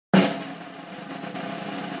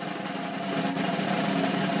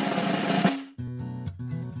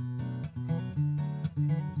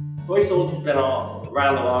Toy Soldier's been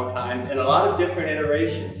around a long time, and a lot of different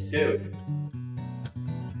iterations too.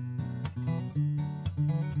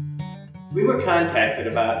 We were contacted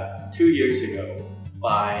about 2 years ago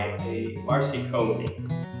by a Marcy Covey.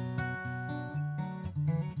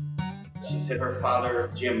 She said her father,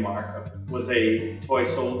 Jim Markham, was a toy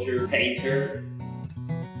soldier painter.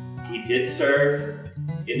 He did serve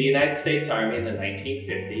in the United States Army in the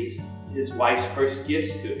 1950s. His wife's first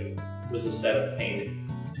gifts to him was a set of painted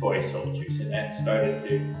toy soldiers, and that started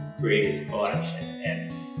to create his collection.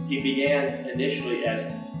 And he began initially as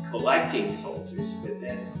collecting soldiers, but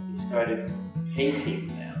then he started painting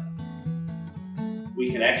them. We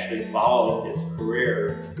can actually follow his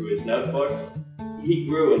career through his notebooks. He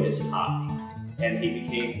grew in his hobby, and he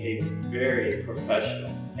became a very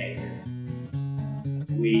professional painter.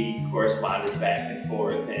 We corresponded back and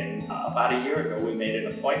forth, and about a year ago we made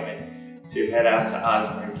an appointment to head out to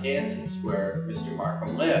Osborne, Kansas, where Mr.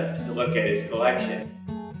 Markham lived, to look at his collection.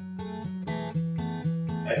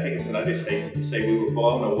 I think it's an understatement to say we were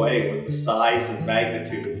blown away with the size and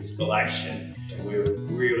magnitude of his collection. And we were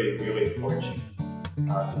really, really fortunate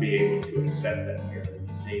to be able to accept that here in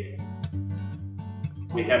the museum.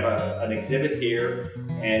 We have an exhibit here,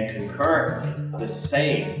 and concurrently, the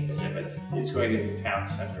same exhibit is going to the Town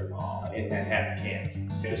Center Mall in Manhattan,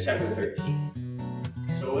 Kansas, December 13th.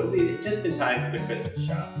 So it'll be just in time for the Christmas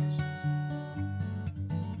shop.